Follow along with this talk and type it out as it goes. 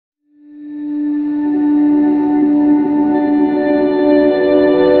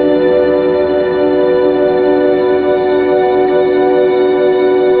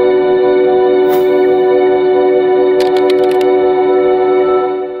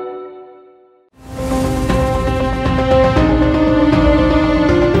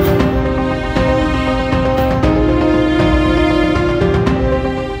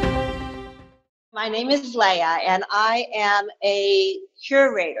and I am a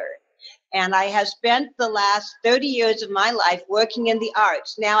curator. And I have spent the last 30 years of my life working in the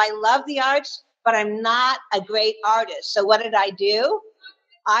arts. Now, I love the arts, but I'm not a great artist. So what did I do?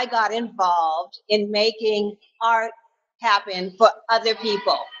 I got involved in making art happen for other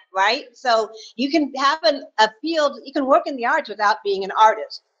people, right? So you can have a field, you can work in the arts without being an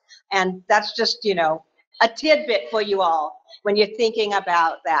artist. And that's just, you know, a tidbit for you all when you're thinking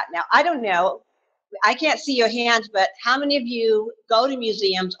about that. Now, I don't know, I can't see your hands, but how many of you go to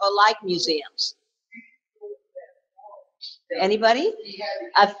museums or like museums? Anybody?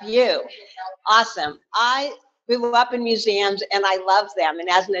 A few. Awesome. I grew up in museums and I love them. And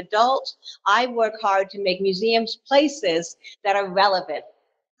as an adult, I work hard to make museums places that are relevant,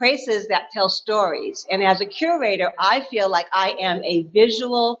 places that tell stories. And as a curator, I feel like I am a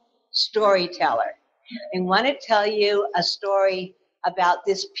visual storyteller. And want to tell you a story about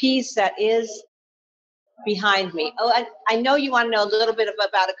this piece that is behind me. Oh, I know you want to know a little bit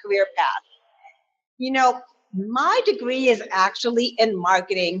about a career path. You know, my degree is actually in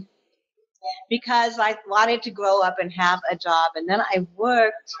marketing because I wanted to grow up and have a job. And then I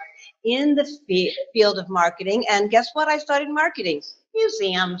worked in the field of marketing. And guess what? I started marketing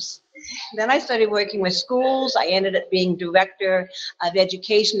museums. Then I started working with schools. I ended up being director of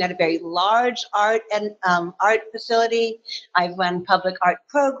education at a very large art facility. I've run public art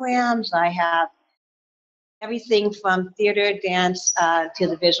programs. I have everything from theater, dance, to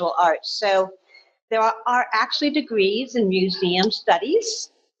the visual arts. So there are actually degrees in museum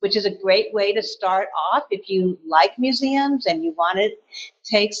studies, which is a great way to start off if you like museums and you want to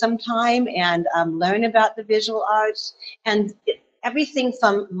take some time and learn about the visual arts and everything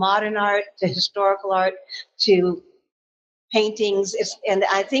from modern art to historical art to paintings. And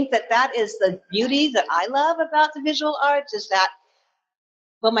I think that is the beauty that I love about the visual arts is that,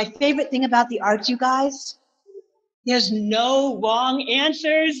 well, my favorite thing about the arts, you guys, there's no wrong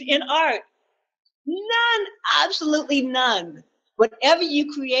answers in art. None, absolutely none. Whatever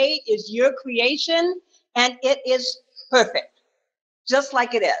you create is your creation, and it is perfect, just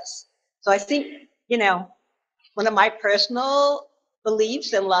like it is. So I think, you know, one of my personal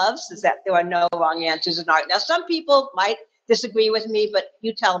beliefs and loves is that there are no wrong answers in art. Now, some people might disagree with me, but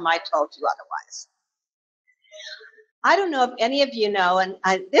you tell them I told you otherwise. I don't know if any of you know, and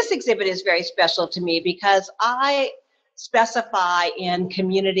this exhibit is very special to me because I specify in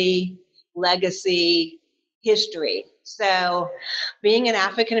community, legacy, history. So being an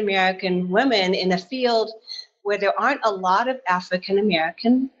African-American woman in a field where there aren't a lot of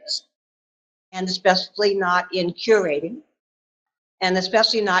African-Americans, and especially not in curating, and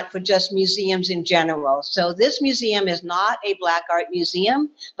especially not for just museums in general. So this museum is not a Black Art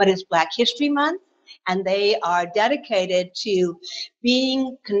Museum, but it's Black History Month, and they are dedicated to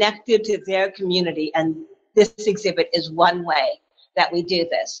being connected to their community, and this exhibit is one way that we do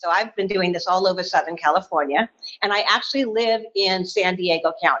this. So I've been doing this all over Southern California, and I actually live in San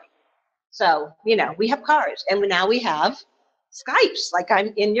Diego County. So, you know, we have cars, and now we have Skypes, like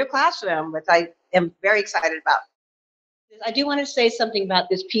I'm in your classroom, which I am very excited about. I do want to say something about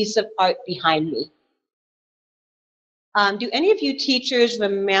this piece of art behind me. Do any of you teachers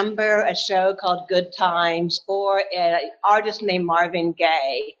remember a show called Good Times or an artist named Marvin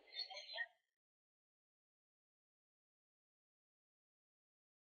Gaye?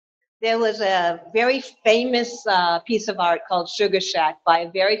 There was a very famous piece of art called Sugar Shack by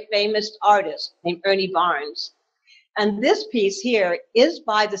a very famous artist named Ernie Barnes. And this piece here is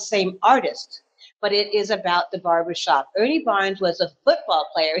by the same artist, but it is about the barbershop. Ernie Barnes was a football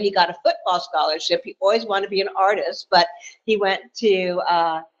player. He got a football scholarship. He always wanted to be an artist, but he went to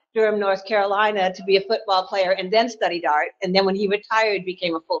Durham, North Carolina to be a football player and then studied art. And then when he retired,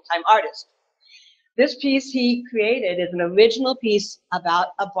 became a full-time artist. This piece he created is an original piece about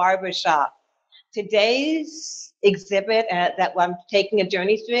a barbershop. Today's exhibit that I'm taking a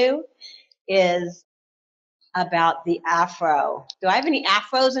journey through is about the afro. Do I have any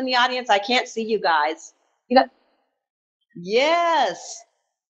afros in the audience? I can't see you guys. You know? Yes.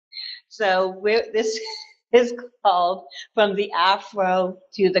 So this is called From the Afro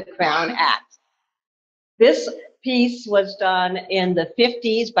to the Crown Act. This piece was done in the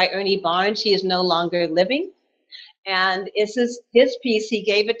 50s by Ernie Barnes. He is no longer living. And this is his piece. He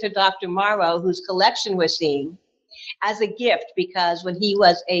gave it to Dr. Morrow, whose collection we're seeing, as a gift because when he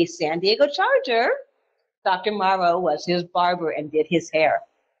was a San Diego Charger, Dr. Morrow was his barber and did his hair.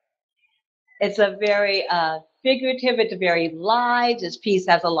 It's a very figurative, it's very live. This piece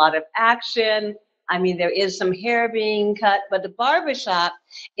has a lot of action. I mean, there is some hair being cut, but the barbershop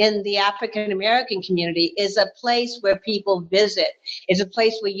in the African American community is a place where people visit. It's a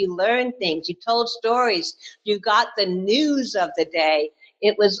place where you learn things, you told stories, you got the news of the day.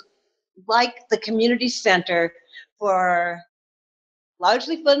 It was like the community center for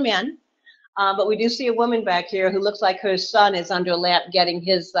largely for men. But we do see a woman back here who looks like her son is under a lamp getting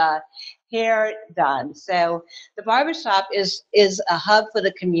his hair done. So the barbershop is a hub for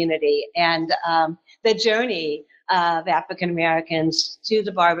the community, and the journey of African Americans to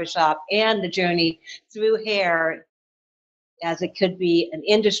the barbershop and the journey through hair, as it could be an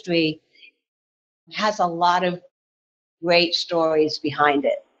industry, has a lot of great stories behind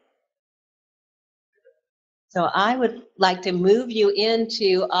it. So I would like to move you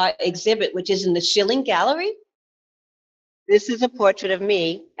into our exhibit, which is in the Schilling Gallery. This is a portrait of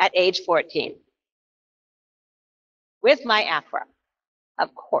me at age 14 with my afro,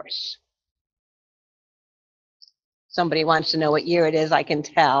 of course. Somebody wants to know what year it is, I can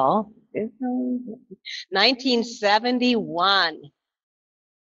tell. 1971.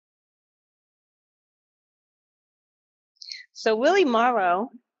 So Willie Morrow,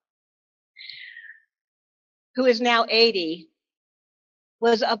 who is now 80,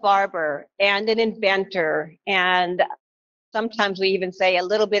 was a barber and an inventor, and sometimes we even say a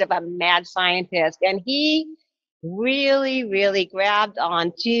little bit of a mad scientist. And he really, really grabbed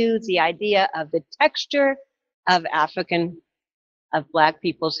onto the idea of the texture of Black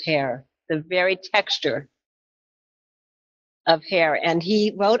people's hair, the very texture of hair. And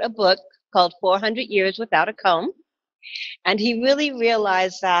he wrote a book called 400 Years Without a Comb. And he really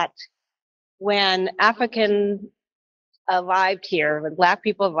realized that when when Black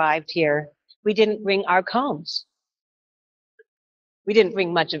people arrived here, we didn't bring our combs. We didn't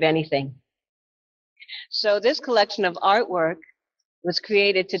bring much of anything. So this collection of artwork was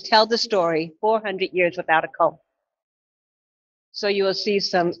created to tell the story 400 years without a comb. So you will see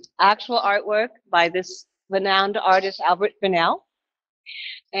some actual artwork by this renowned artist, Albert Fennell,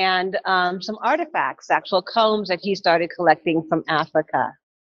 and some artifacts, actual combs that he started collecting from Africa.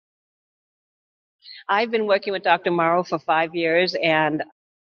 I've been working with Dr. Morrow for 5 years and,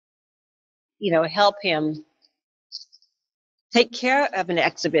 help him take care of an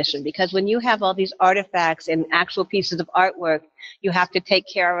exhibition, because when you have all these artifacts and actual pieces of artwork, you have to take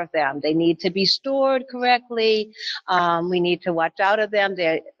care of them. They need to be stored correctly. We need to watch out of them.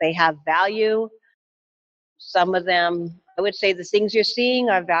 They have value. Some of them, I would say the things you're seeing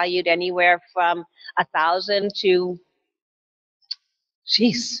are valued anywhere from $1,000 to,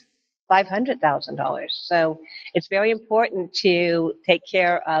 $500,000. So it's very important to take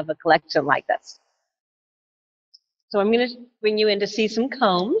care of a collection like this. So I'm going to bring you in to see some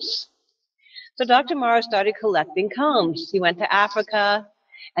combs. So Dr. Morrow started collecting combs. He went to Africa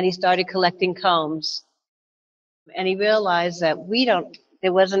and he started collecting combs. And he realized that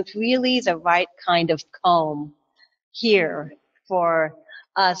there wasn't really the right kind of comb here for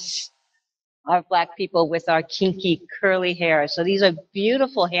us, our Black people with our kinky curly hair. So these are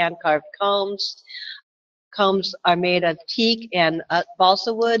beautiful hand-carved combs. Combs are made of teak and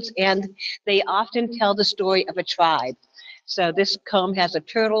balsa woods, and they often tell the story of a tribe. So this comb has a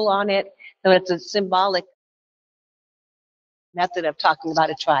turtle on it, so it's a symbolic method of talking about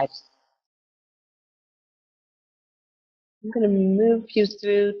a tribe. I'm going to move you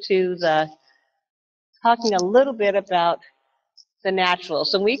through to talking a little bit about the natural.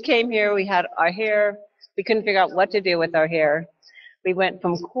 So when we came here, we had our hair, we couldn't figure out what to do with our hair. We went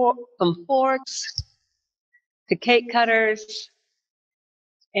from forks to cake cutters,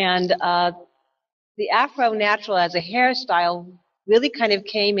 and the Afro natural as a hairstyle really kind of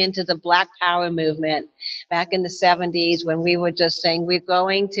came into the Black Power movement back in the 70s, when we were just saying we're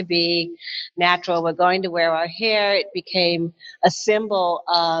going to be natural, we're going to wear our hair. It became a symbol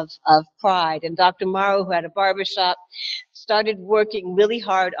of pride. And Dr. Morrow, who had a barbershop, started working really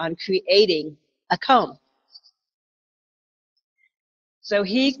hard on creating a comb. So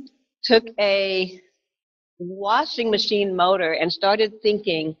he took a washing machine motor and started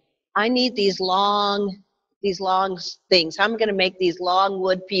thinking, I need these long things. How am I going to make these long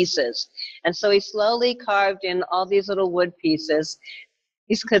wood pieces? And so he slowly carved in all these little wood pieces,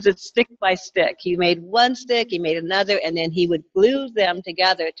 because it's stick by stick. He made one stick, he made another, and then he would glue them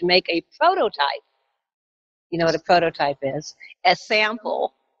together to make a prototype. You know what a prototype is? A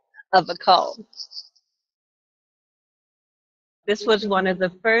sample of a comb. This was one of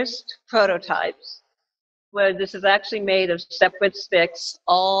the first prototypes, where this is actually made of separate sticks,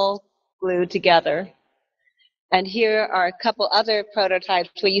 all glued together. And here are a couple other prototypes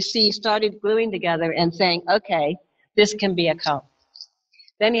where you see started gluing together and saying, okay, this can be a comb.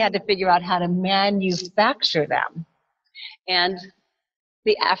 Then he had to figure out how to manufacture them. And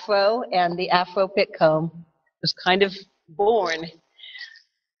the afro and the afro pit comb was kind of born.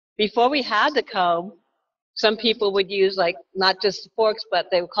 Before we had the comb, some people would use like not just forks, but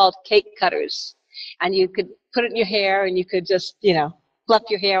they were called cake cutters. And you could put it in your hair and you could just, fluff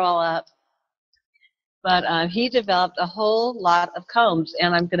your hair all up. But he developed a whole lot of combs,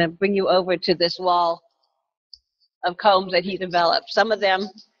 and I'm going to bring you over to this wall of combs that he developed. Some of them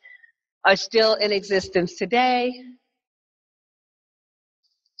are still in existence today.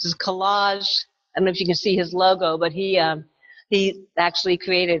 This is collage. I don't know if you can see his logo, but he actually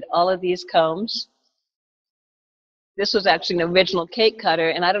created all of these combs. This was actually an original cake cutter,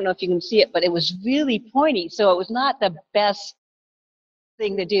 and I don't know if you can see it, but it was really pointy, so it was not the best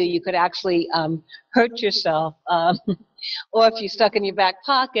thing to do. You could actually hurt yourself, or if you stuck in your back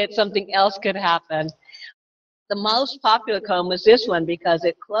pocket, something else could happen. The most popular comb was this one because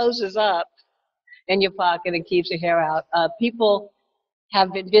it closes up in your pocket and keeps your hair out. People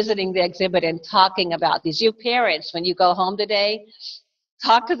have been visiting the exhibit and talking about these. Your parents, when you go home today,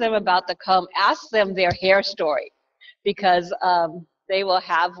 talk to them about the comb. Ask them their hair story because they will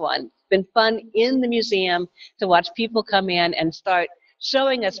have one. It's been fun in the museum to watch people come in and start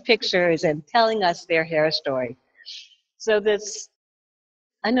showing us pictures and telling us their hair story. So this,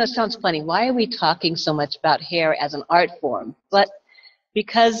 I know it sounds funny. Why are we talking so much about hair as an art form? But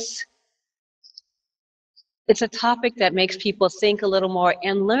because it's a topic that makes people think a little more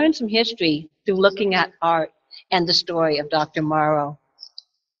and learn some history through looking at art and the story of Dr. Morrow.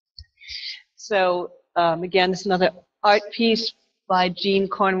 So again, this is another art piece by Jean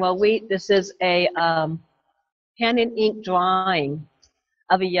Cornwell Wheat. This is a pen and ink drawing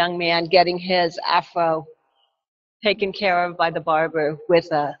of a young man getting his afro taken care of by the barber with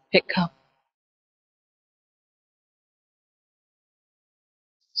a pick comb.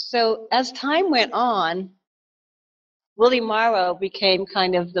 So as time went on, Willie Morrow became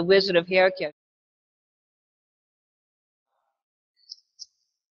kind of the wizard of hair care.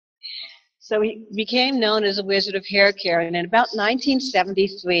 So he became known as a wizard of hair care, and in about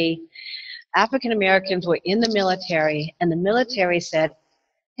 1973, African Americans were in the military, and the military said,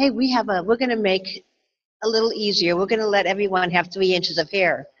 hey, we're going to make a little easier. We're going to let everyone have 3 inches of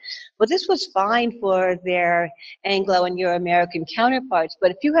hair. Well, this was fine for their Anglo and Euro-American counterparts, but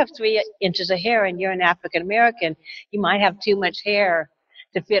if you have 3 inches of hair and you're an African American, you might have too much hair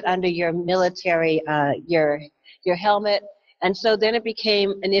to fit under your military, your helmet. And so then it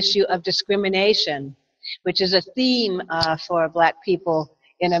became an issue of discrimination, which is a theme for Black people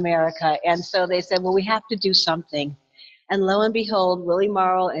in America. And so they said, well, we have to do something. And lo and behold, Willie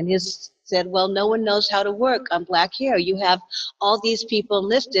Morrow and his said, well, no one knows how to work on Black hair. You have all these people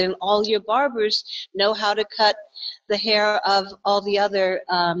enlisted, and all your barbers know how to cut the hair of all the other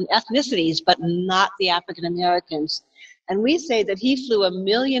ethnicities, but not the African Americans. And we say that he flew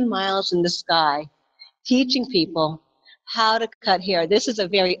 1,000,000 miles in the sky, teaching people how to cut hair. This is a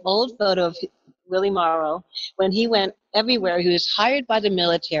very old photo of Willie Morrow when he went everywhere. He was hired by the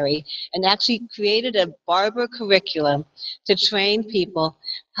military and actually created a barber curriculum to train people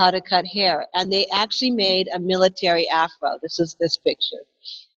how to cut hair. And they actually made a military afro. This is this picture.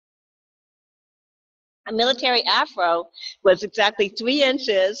 A military afro was exactly 3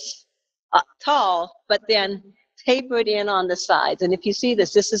 inches tall, but then tapered in on the sides. And if you see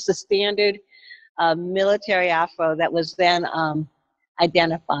this, this is the standard military afro that was then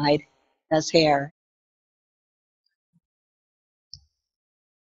identified as hair.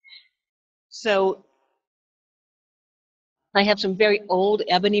 So I have some very old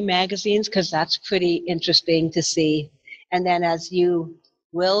ebony magazines because that's pretty interesting to see. And then as you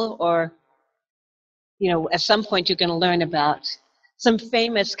will, or at some point you're going to learn about some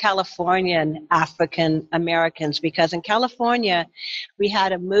famous Californian African Americans, because in California we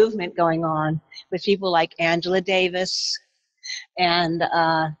had a movement going on with people like Angela Davis and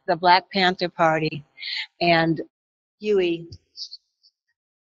the Black Panther Party and Huey.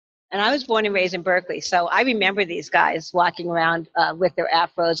 And I was born and raised in Berkeley, so I remember these guys walking around with their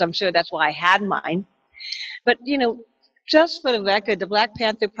afros. I'm sure that's why I had mine. But, just for the record, the Black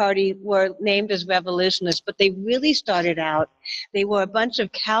Panther Party were named as revolutionists, but they really started out, they were a bunch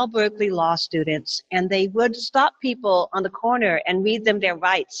of Cal Berkeley law students, and they would stop people on the corner and read them their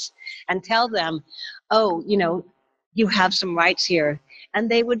rights and tell them, oh, you have some rights here. And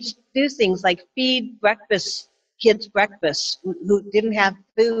they would do things like feed kids breakfast who didn't have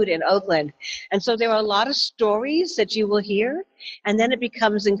food in Oakland. And so there are a lot of stories that you will hear, and then it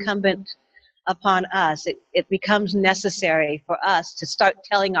becomes incumbent upon us, it becomes necessary for us to start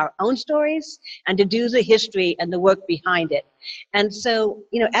telling our own stories and to do the history and the work behind it. And so,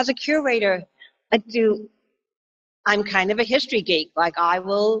 as a curator, I'm kind of a history geek. Like, I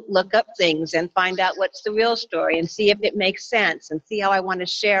will look up things and find out what's the real story and see if it makes sense and see how I want to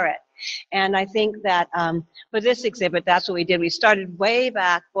share it. And I think that for this exhibit, that's what we did. We started way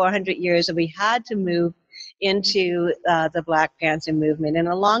back 400 years, and we had to move into the Black Panther movement. And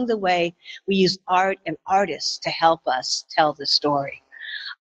along the way, we used art and artists to help us tell the story,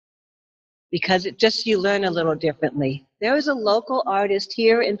 because you learn a little differently. There was a local artist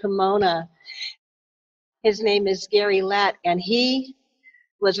here in Pomona. His name is Gary Lett, and he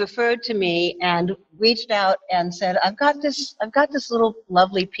was referred to me and reached out and said, I've got this little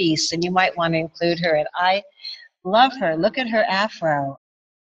lovely piece, and you might want to include her. And I love her. Look at her afro.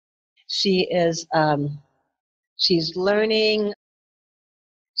 She is, she's learning,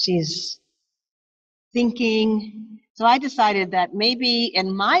 she's thinking. So I decided that maybe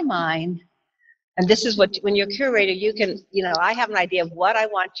in my mind, and this is what, when you're a curator, you can, I have an idea of what I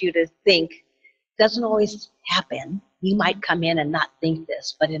want you to think. Doesn't always happen. You might come in and not think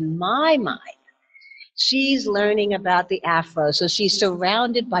this, but in my mind, she's learning about the afro. So she's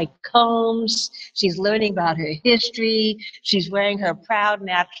surrounded by combs. She's learning about her history. She's wearing her proud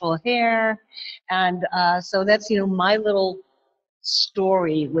natural hair. And so that's, my little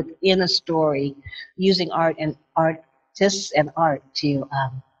story within a story, using art and artists and art to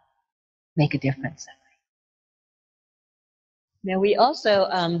make a difference. Now, we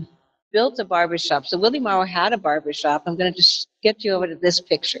also built a barbershop. So Willie Morrow had a barbershop. I'm going to just get you over to this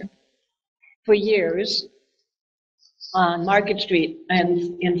picture. For years, on Market Street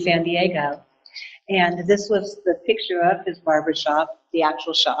in San Diego. And this was the picture of his barbershop, the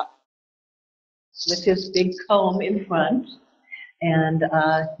actual shop, with his big comb in front and,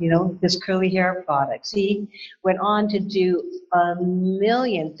 his curly hair products. He went on to do a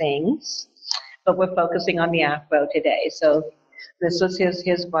million things, but we're focusing on the afro today. So this was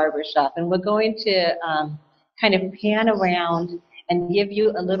his barbershop. And we're going to kind of pan around and give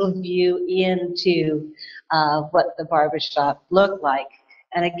you a little view into what the barbershop looked like.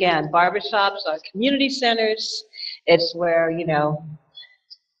 And again, barbershops are community centers. It's where,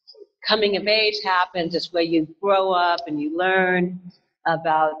 coming of age happens. It's where you grow up and you learn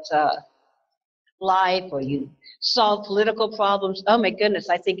about life, or you solve political problems. Oh my goodness,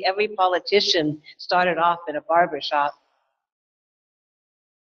 I think every politician started off in a barbershop.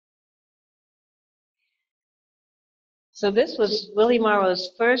 So this was Willie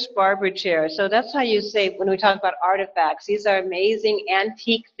Morrow's first barber chair. So that's how you say, when we talk about artifacts, these are amazing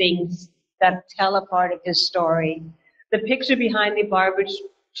antique things that tell a part of his story. The picture behind the barber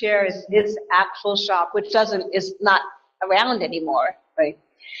chair is his actual shop, which is not around anymore, right?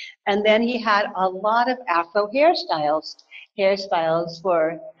 And then he had a lot of Afro hairstyles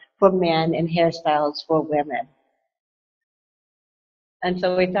for men and hairstyles for women. And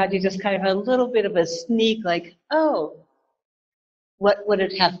so we thought you just kind of had a little bit of a sneak, like, oh, what would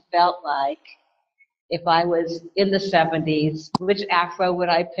it have felt like if I was in the 70s? Which afro would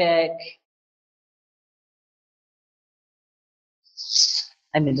I pick?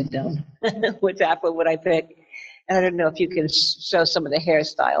 I'm in the dome. Which afro would I pick? And I don't know if you can show some of the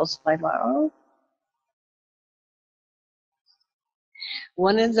hairstyles by Morrow.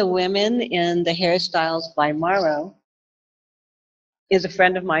 One of the women in the hairstyles by Morrow is a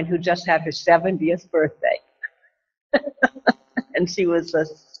friend of mine who just had her 70th birthday. And she was a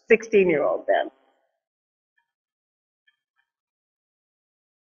 16-year-old then.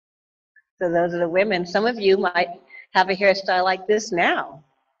 So those are the women. Some of you might have a hairstyle like this now.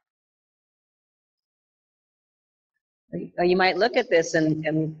 Or you might look at this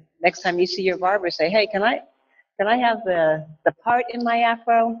and next time you see your barber, say, hey, can I have the part in my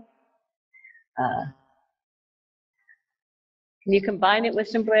afro? Can you combine it with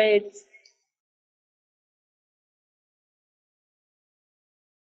some braids?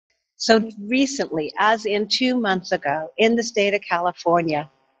 So recently, as in 2 months ago, in the state of California,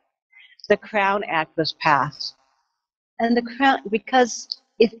 the Crown Act was passed. And the Crown, because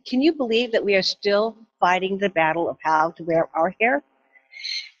can you believe that we are still fighting the battle of how to wear our hair?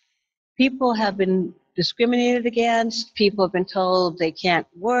 People have been discriminated against. People have been told they can't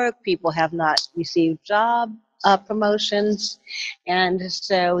work. People have not received job promotions. And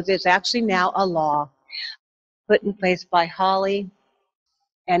so there's actually now a law put in place by Holly.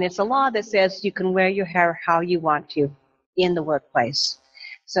 And it's a law that says you can wear your hair how you want to in the workplace.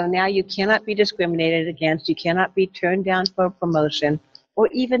 So now you cannot be discriminated against. You cannot be turned down for a promotion or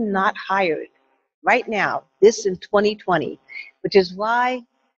even not hired. Right now, this in 2020, which is why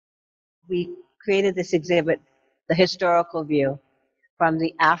we created this exhibit, the historical view, from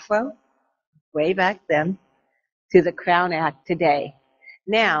the Afro, way back then, to the Crown Act today.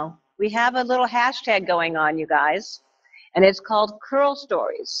 Now, we have a little hashtag going on, you guys, and it's called Curl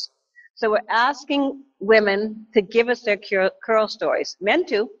Stories. So we're asking women to give us their curl stories, men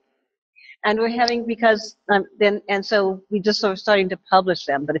too, and we're having, because so we just are starting to publish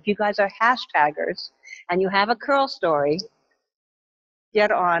them. But if you guys are hashtaggers and you have a curl story, get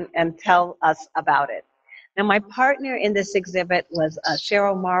on and tell us about it. Now, my partner in this exhibit was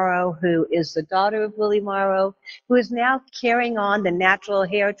Cheryl Morrow, who is the daughter of Willie Morrow, who is now carrying on the natural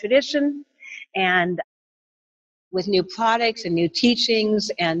hair tradition, and with new products and new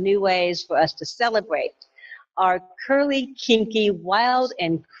teachings and new ways for us to celebrate our curly, kinky, wild,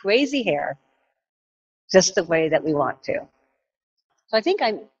 and crazy hair just the way that we want to. So I think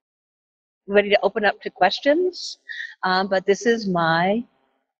I'm ready to open up to questions, but this is my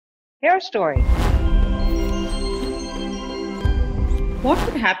hair story. What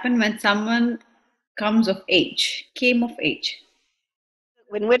would happen when someone came of age? In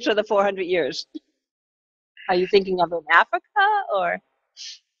which of the 400 years? Are you thinking of in Africa or?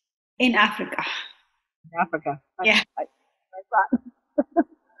 In Africa. Africa. Yeah. I thought.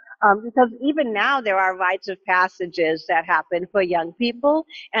 Because even now there are rites of passages that happen for young people,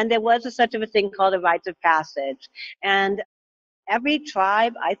 and there was such of a thing called a rites of passage. And every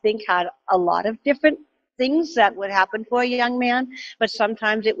tribe, I think, had a lot of different things that would happen for a young man, but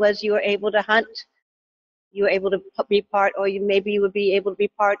sometimes it was you were able to hunt, you were able to be part, or maybe you would be able to be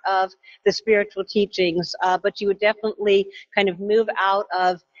part of the spiritual teachings, but you would definitely kind of move out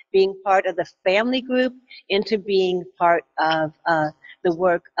of being part of the family group into being part of the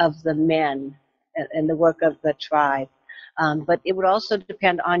work of the men and the work of the tribe. But it would also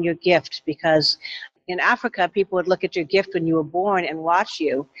depend on your gift, because in Africa, people would look at your gift when you were born and watch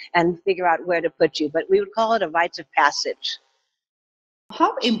you and figure out where to put you. But we would call it a rites of passage.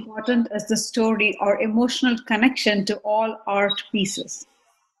 How important is the story or emotional connection to all art pieces?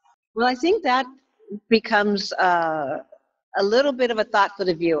 Well, I think that becomes a little bit of a thought for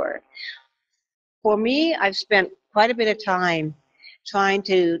the viewer. For me, I've spent quite a bit of time trying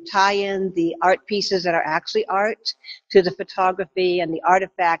to tie in the art pieces that are actually art to the photography and the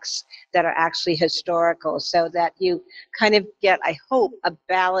artifacts that are actually historical, so that you kind of get, I hope, a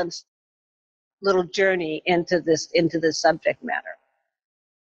balanced little journey into this subject matter.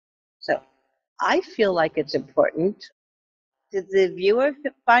 So I feel like it's important. Did the viewer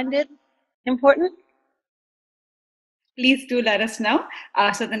find it important? Please do let us know.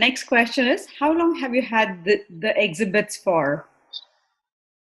 So the next question is, how long have you had the exhibits for?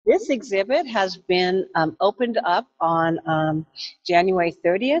 This exhibit has been opened up on January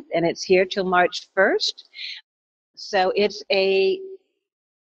 30th, and it's here till March 1st. So this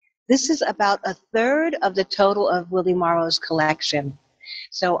is about a third of the total of Willie Morrow's collection.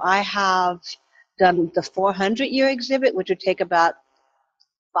 So I have done the 400-year exhibit, which would take about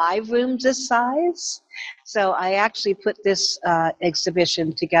 5 rooms this size. So I actually put this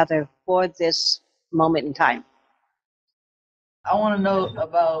exhibition together for this moment in time. I want to know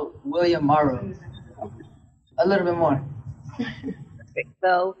about William Morrow a little bit more.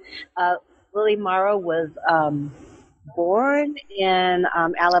 So Willie Morrow was born in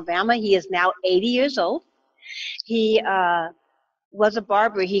Alabama. He is now 80 years old. He was a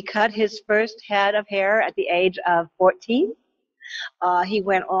barber. He cut his first head of hair at the age of 14. He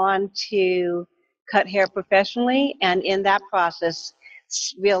went on to cut hair professionally, and in that process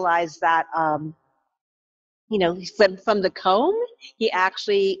realized that, from the comb, he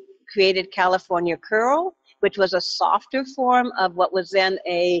actually created California curl, which was a softer form of what was then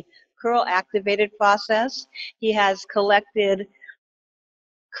a curl activated process. He has collected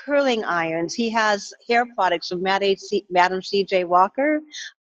curling irons. He has hair products from Madam C.J. Walker.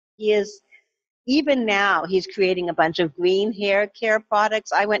 Even now, he's creating a bunch of green hair care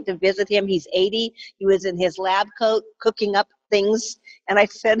products. I went to visit him. He's 80. He was in his lab coat cooking up things. And I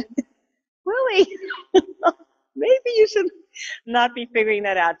said, Willie, maybe you should not be figuring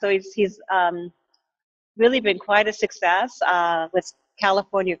that out. So he's really been quite a success with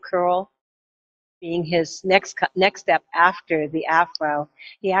California Curl being his next step after the Afro.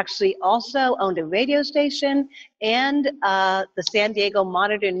 He actually also owned a radio station and the San Diego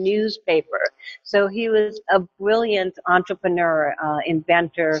Monitor newspaper. So he was a brilliant entrepreneur,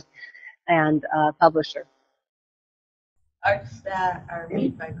 inventor, and publisher. Arts that are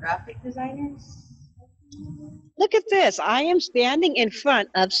made by graphic designers. Look at this. I am standing in front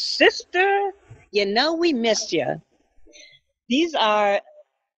of Sister, You Know We Missed You. These are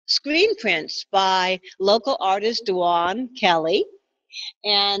screen prints by local artist Duane Kelly,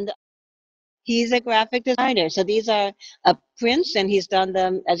 and He's a graphic designer. So these are prints, and he's done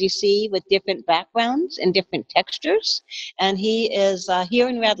them, as you see, with different backgrounds and different textures. And he is here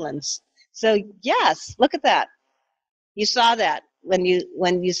in Redlands. So yes, look at that. You saw that when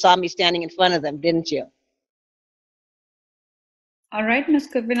you saw me standing in front of them, didn't you? All right, Ms.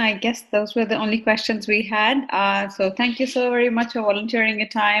 Goodwin, I guess those were the only questions we had. So thank you so very much for volunteering your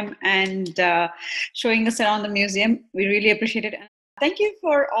time and showing us around the museum. We really appreciate it. Thank you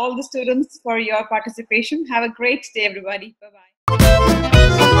for all the students for your participation. Have a great day, everybody.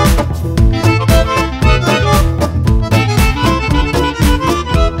 Bye-bye.